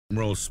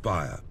Admiral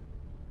Spire,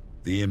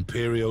 the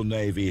Imperial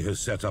Navy has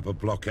set up a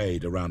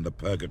blockade around the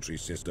Purgatory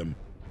system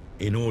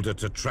in order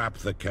to trap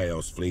the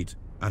Chaos Fleet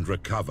and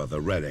recover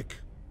the relic.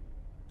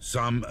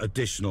 Some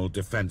additional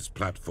defense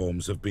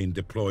platforms have been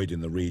deployed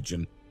in the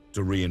region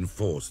to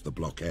reinforce the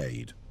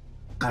blockade.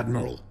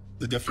 Admiral,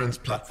 the defense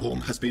platform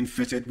has been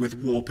fitted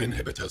with warp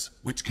inhibitors,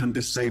 which can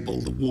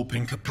disable the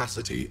warping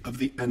capacity of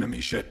the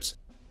enemy ships.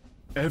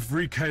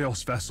 Every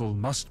Chaos vessel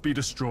must be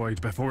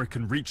destroyed before it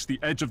can reach the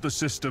edge of the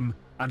system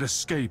and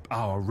escape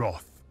our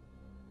wrath.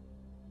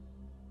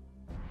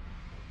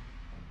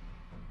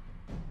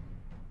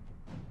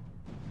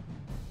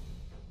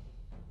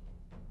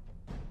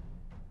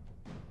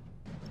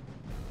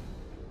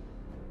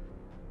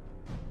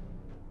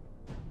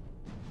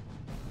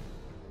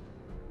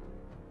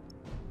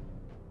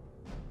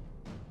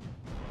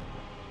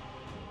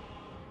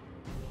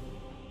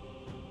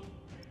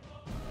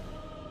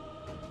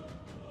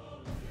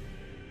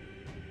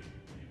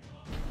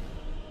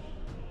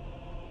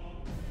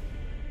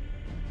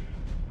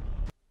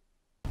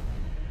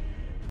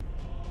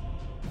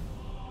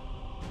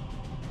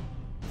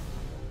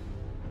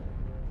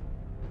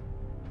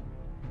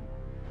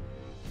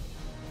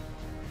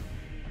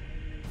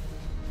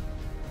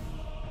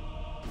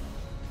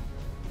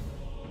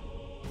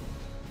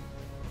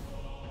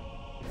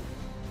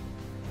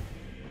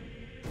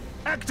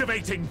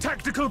 Activating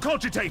tactical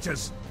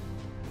cogitators!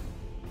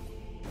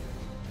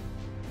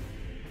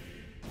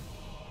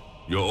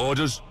 Your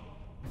orders?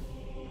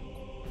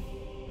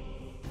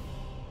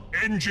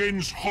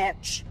 Engines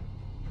hot!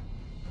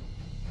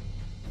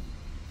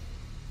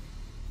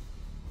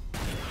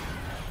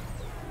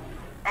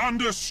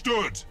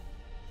 Understood!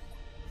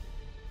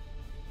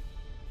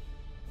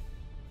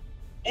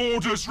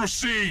 Orders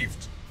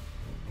received!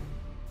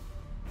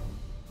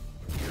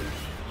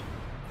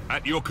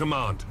 At your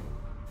command.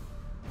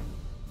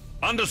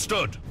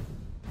 Understood!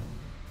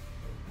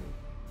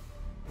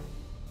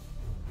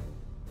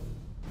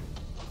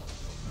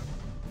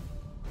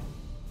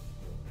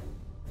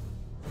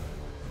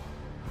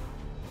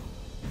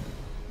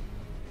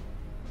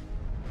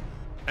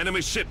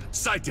 Enemy ship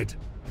sighted!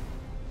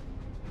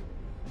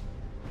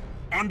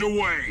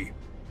 Underway!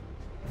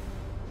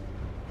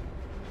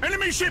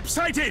 Enemy ship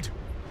sighted!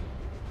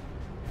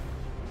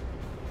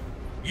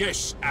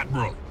 Yes,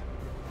 Admiral.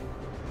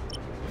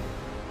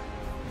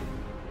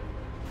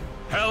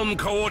 Helm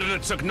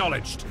coordinates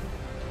acknowledged.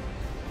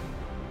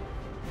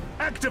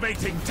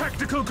 Activating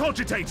tactical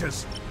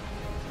cogitators!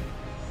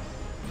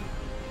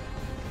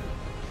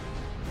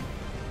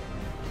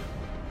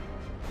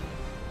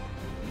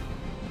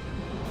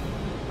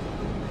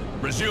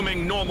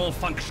 Resuming normal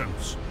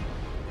functions.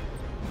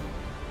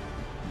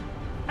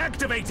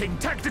 Activating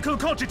tactical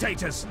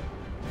cogitators!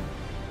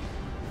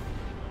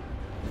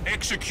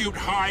 Execute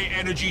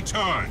high-energy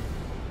turn.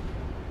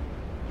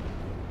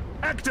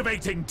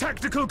 Activating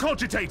tactical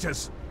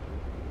cogitators!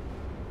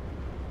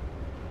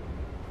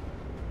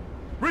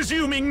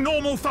 Resuming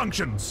normal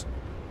functions!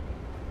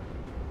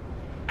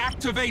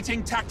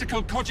 Activating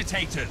tactical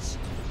cogitators.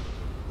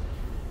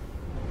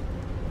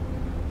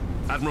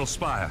 Admiral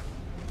Spire,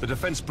 the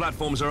defense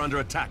platforms are under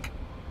attack.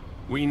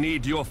 We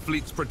need your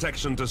fleet's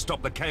protection to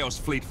stop the Chaos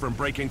Fleet from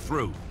breaking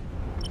through.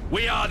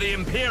 We are the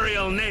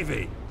Imperial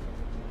Navy!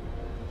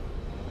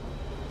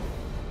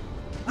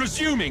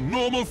 Resuming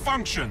normal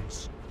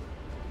functions.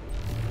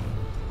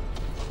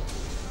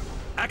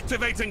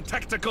 Activating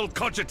tactical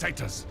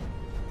cogitators.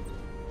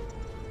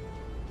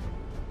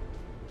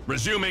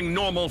 Resuming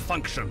normal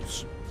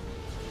functions.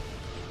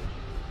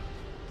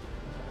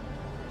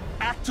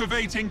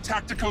 Activating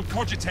tactical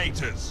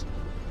cogitators.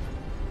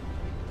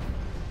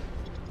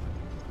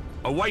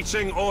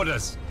 Awaiting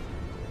orders.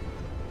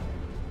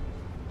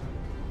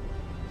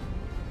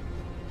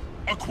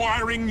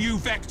 Acquiring new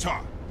vector.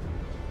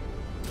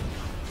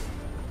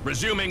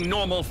 Resuming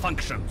normal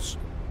functions.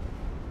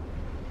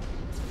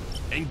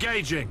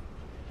 Engaging.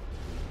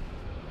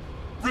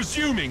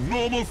 Resuming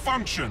normal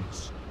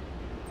functions.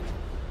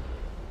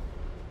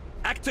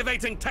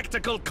 Activating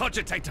tactical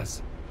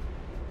cogitators.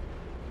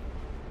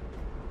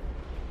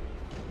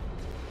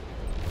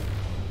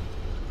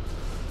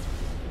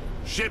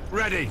 Ship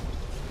ready.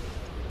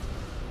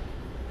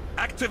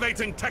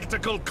 Activating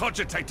tactical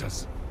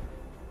cogitators.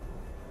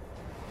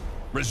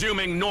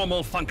 Resuming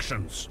normal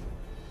functions.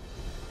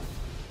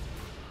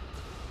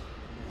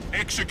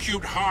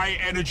 Execute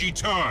high-energy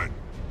turn.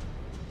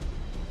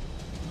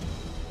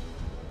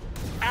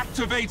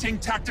 Activating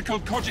tactical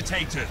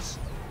cogitators.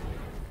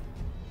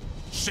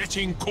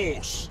 Setting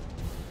course.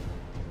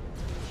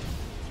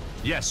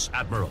 Yes,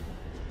 Admiral.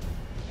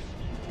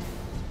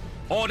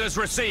 Orders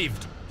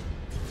received.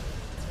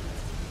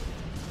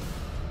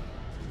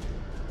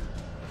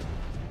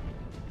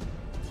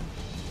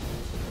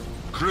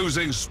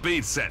 Cruising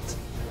speed set.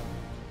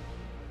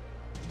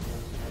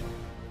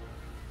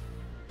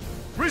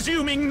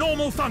 Resuming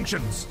normal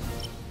functions!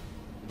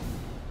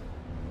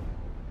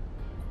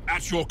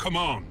 At your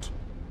command.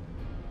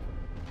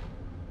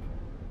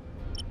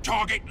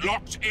 Target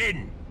locked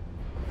in.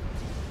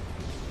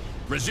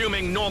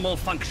 Resuming normal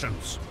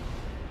functions.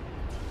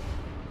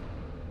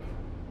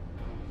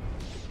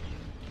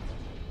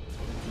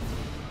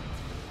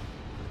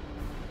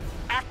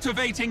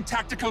 Activating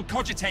tactical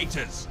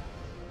cogitators.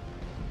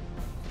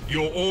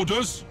 Your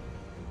orders?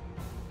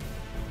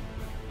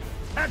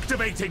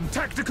 Activating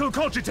tactical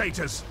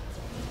cogitators.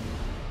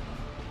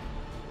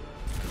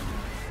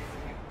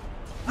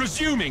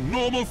 Resuming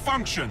normal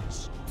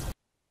functions.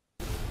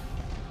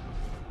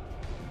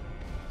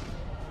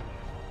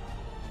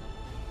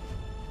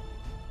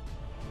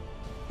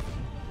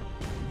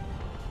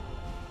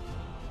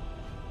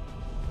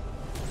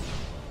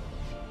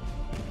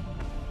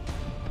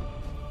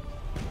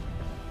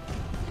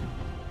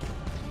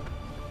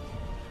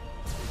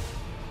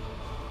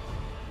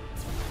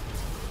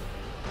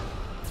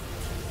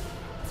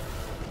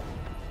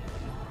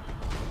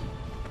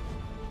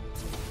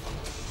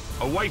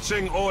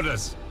 Awaiting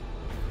orders.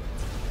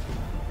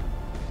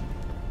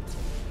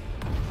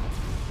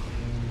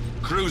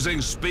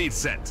 Cruising speed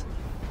set.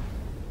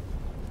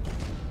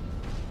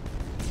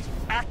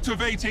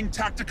 Activating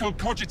tactical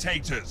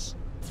cogitators.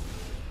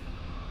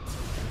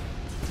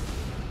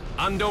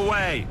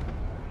 Underway.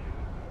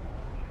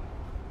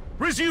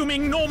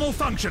 Resuming normal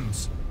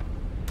functions.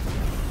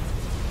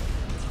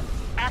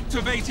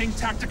 Activating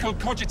tactical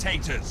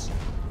cogitators.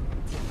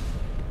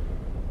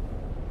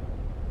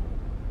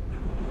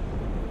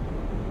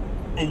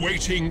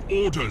 Awaiting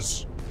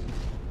orders.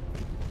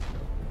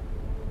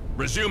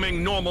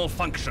 Resuming normal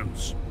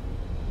functions.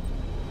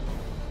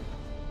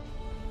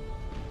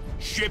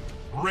 Ship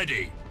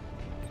ready.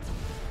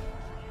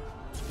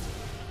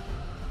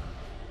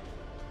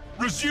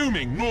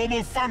 Resuming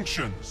normal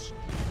functions.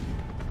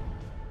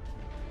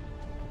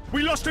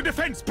 We lost a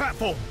defense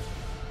platform.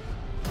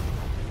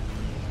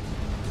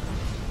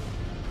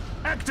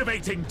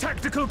 Activating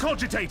tactical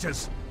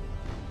cogitators.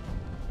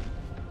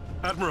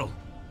 Admiral,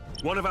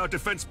 one of our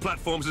defense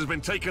platforms has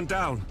been taken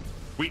down.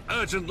 We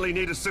urgently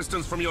need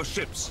assistance from your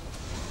ships.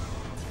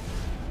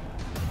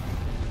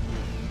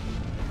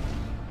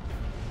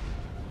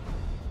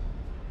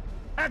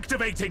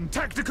 Activating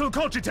tactical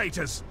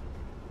cogitators.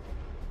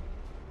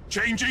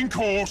 Changing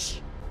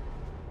course.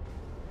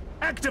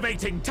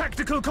 Activating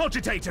tactical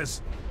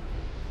cogitators.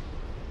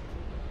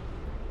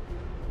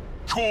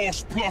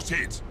 Course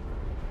plotted.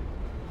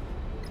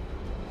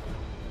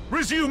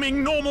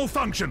 Resuming normal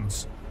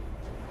functions.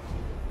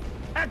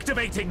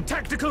 Activating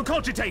tactical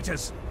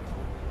cogitators.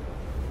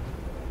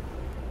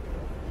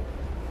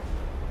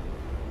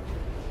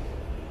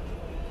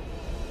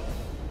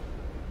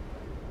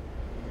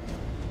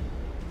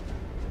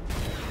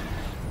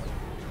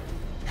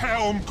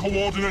 Helm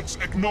coordinates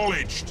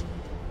acknowledged.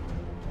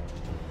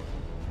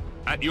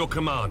 At your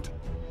command.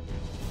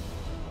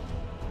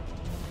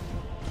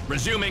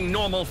 Resuming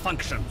normal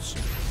functions.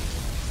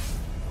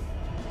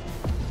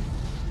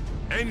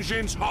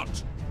 Engines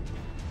hot.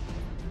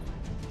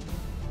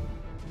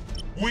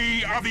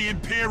 We are the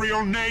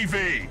Imperial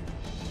Navy.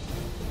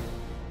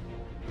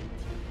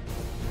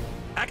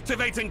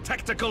 Activating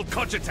tactical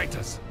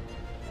cogitators.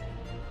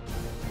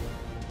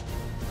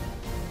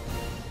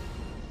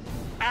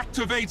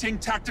 Activating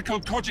tactical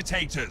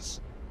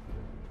cogitators.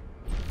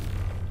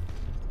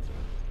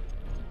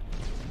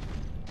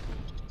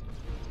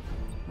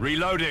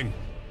 Reloading.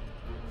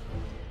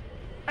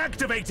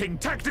 Activating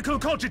tactical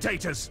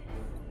cogitators.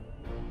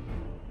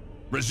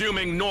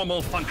 Resuming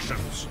normal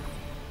functions.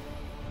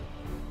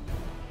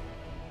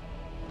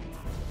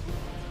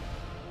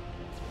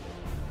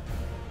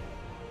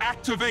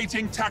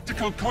 Activating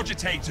tactical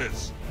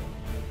cogitators.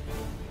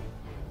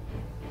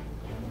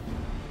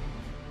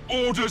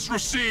 Orders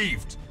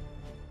received.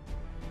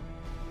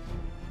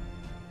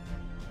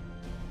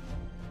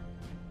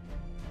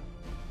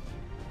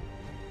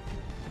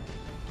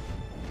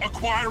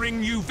 Acquiring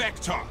new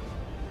vector.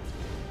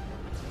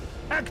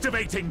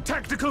 Activating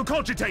tactical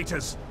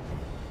cogitators.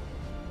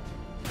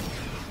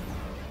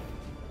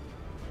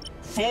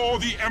 For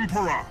the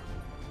Emperor.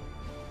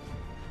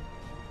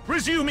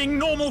 Resuming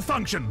normal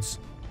functions.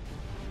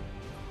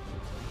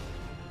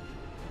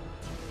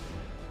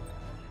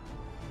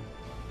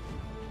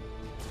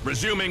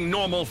 Resuming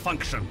normal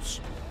functions.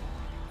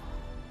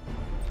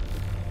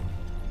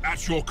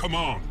 At your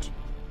command.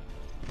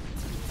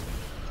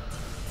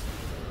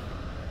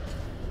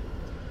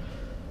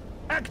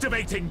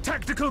 Activating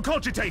tactical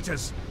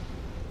cogitators.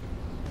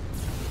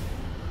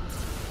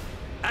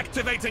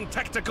 Activating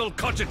tactical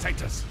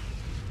cogitators.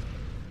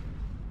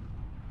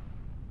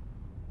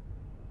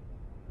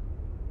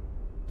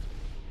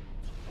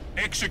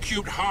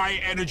 Execute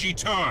high energy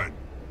turn.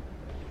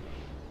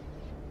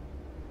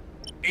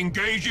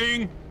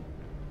 Engaging.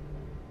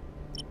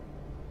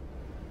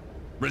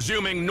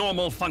 Resuming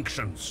normal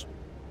functions.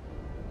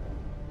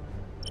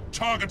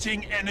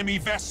 Targeting enemy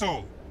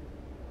vessel.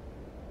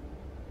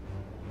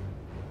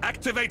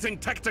 Activating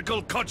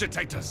tactical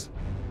cogitators.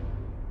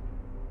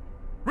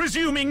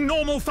 Resuming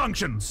normal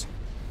functions.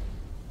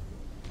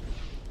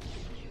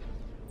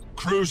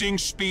 Cruising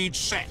speed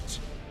set.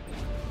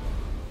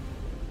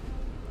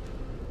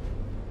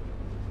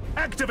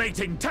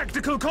 Activating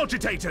tactical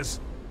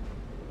cogitators.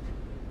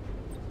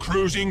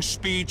 Cruising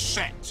speed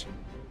set.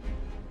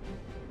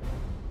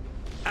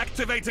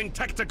 Activating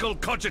tactical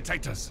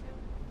cogitators.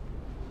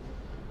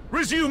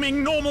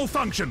 Resuming normal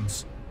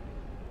functions.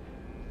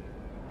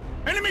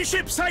 Enemy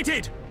ship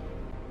sighted!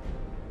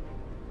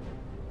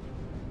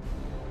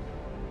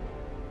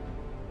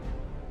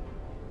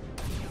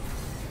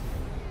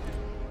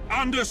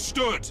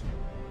 Understood.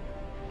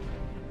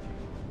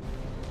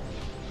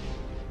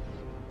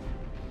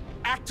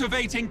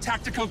 Activating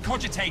tactical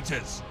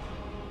cogitators.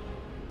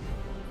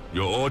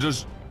 Your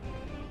orders?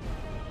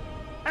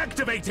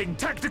 Activating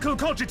tactical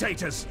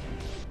cogitators.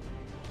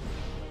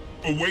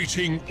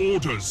 Awaiting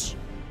orders.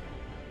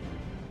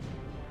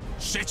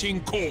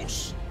 Setting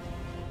course.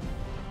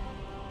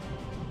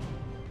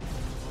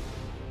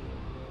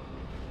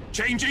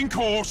 Changing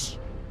course.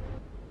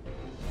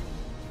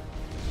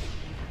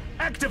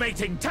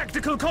 Activating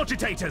tactical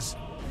cogitators.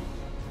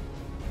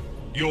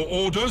 Your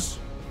orders?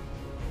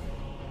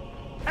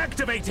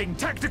 Activating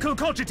tactical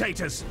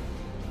cogitators.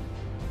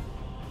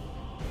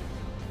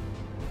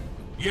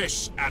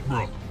 Yes,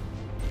 Admiral.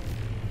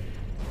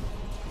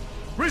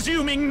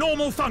 Resuming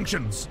normal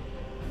functions.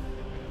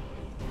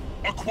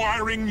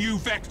 Acquiring new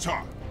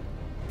vector.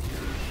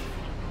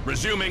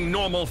 Resuming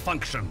normal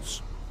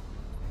functions.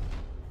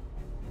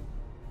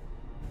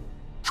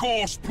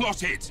 Course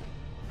plotted.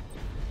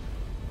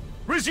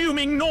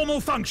 Resuming normal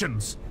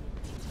functions.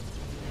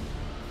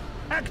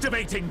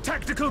 Activating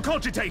tactical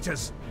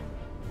cogitators.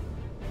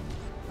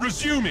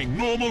 Resuming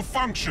normal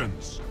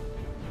functions.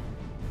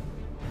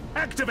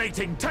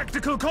 Activating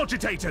tactical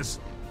cogitators.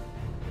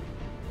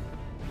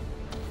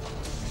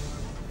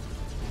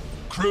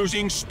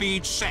 Cruising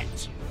speed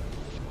set.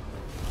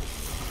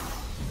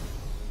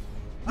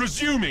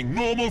 Resuming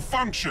normal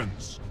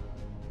functions.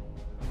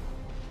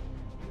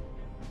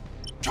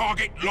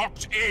 Target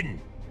locked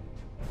in.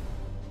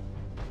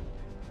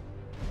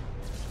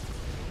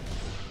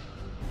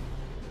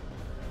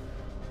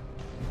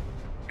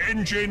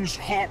 Engines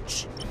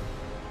hot.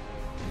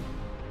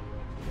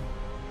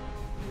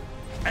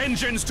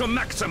 Engines to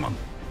maximum.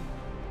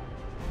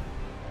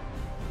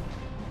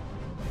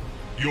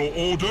 Your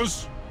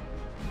orders?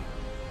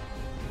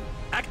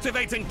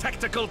 Activating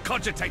tactical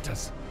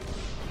cogitators.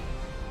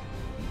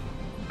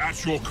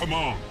 At your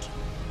command.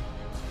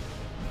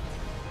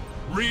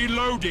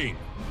 Reloading.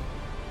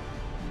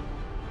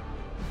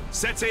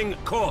 Setting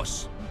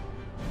course.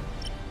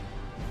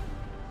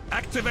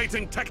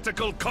 Activating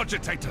tactical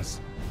cogitators.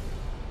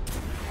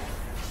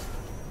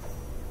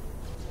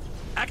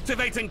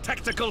 Activating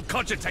tactical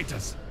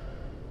cogitators.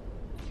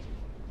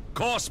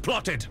 Course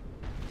plotted.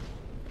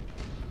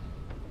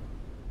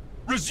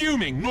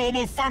 Resuming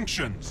normal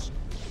functions.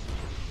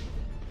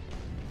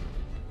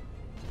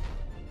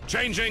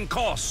 Changing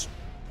course.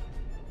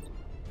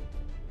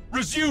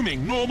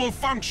 Resuming normal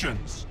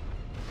functions.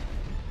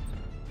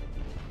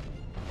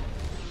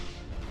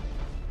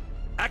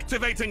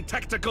 Activating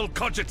tactical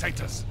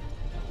cogitators.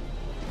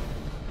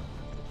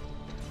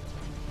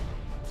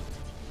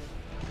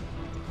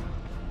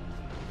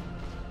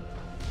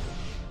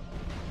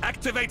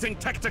 Activating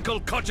tactical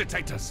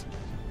cogitators.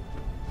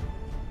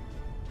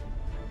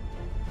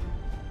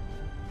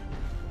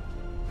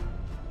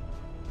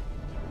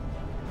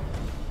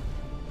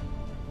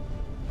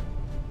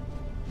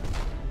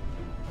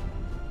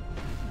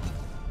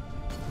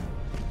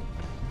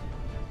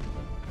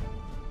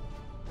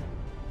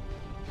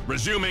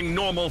 Resuming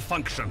normal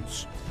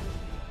functions.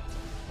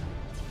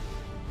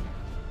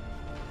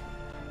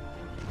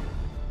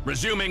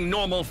 Resuming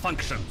normal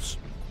functions.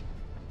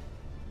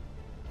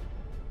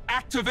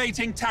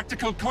 Activating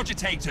tactical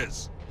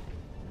cogitators.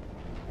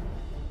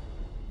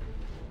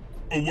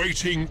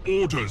 Awaiting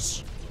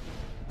orders.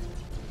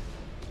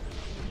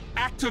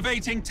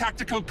 Activating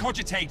tactical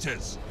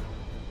cogitators.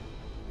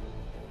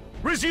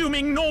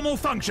 Resuming normal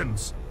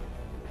functions.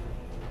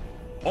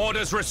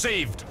 Orders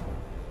received.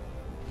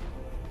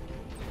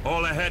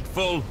 All ahead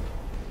full.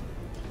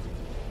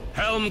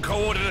 Helm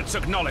coordinates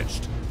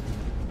acknowledged.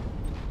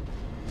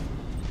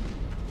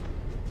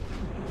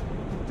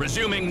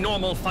 Resuming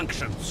normal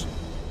functions.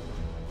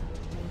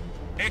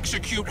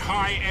 Execute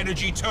high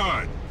energy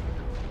turn.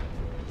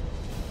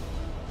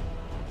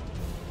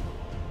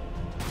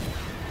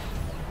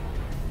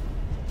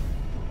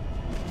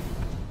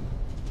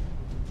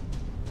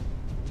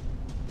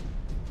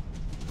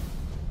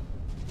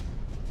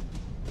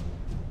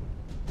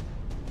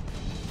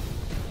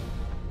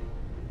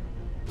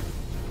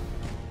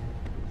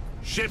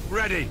 Ship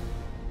ready.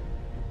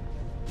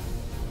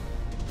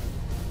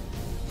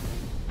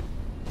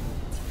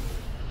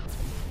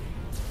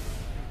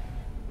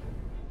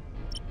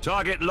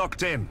 Target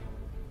locked in.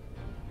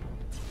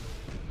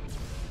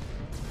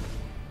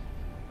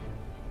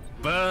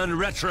 Burn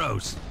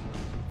retros.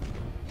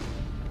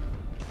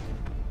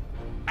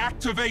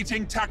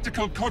 Activating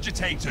tactical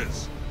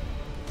cogitators.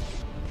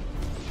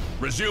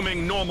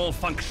 Resuming normal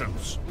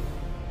functions.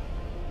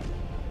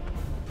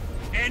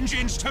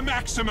 Engines to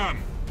maximum.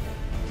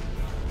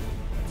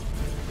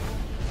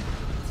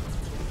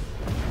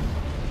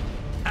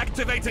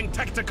 Activating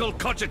tactical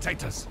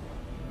cogitators.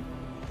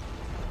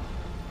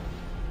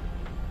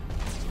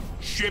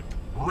 Ship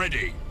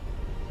ready.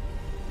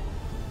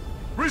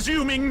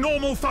 Resuming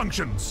normal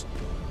functions.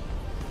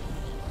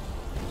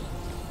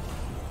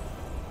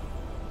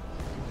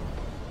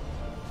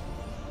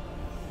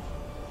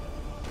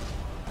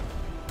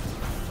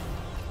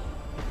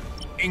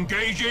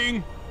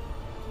 Engaging.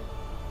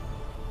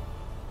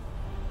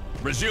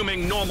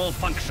 Resuming normal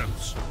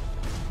functions.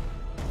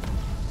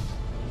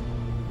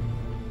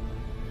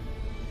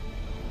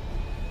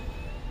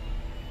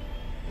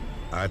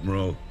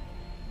 Admiral,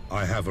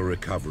 I have a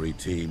recovery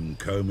team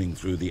combing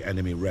through the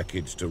enemy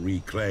wreckage to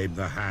reclaim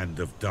the Hand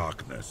of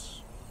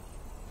Darkness.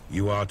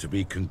 You are to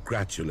be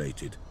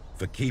congratulated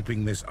for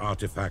keeping this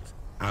artifact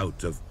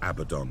out of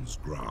Abaddon's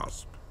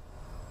grasp.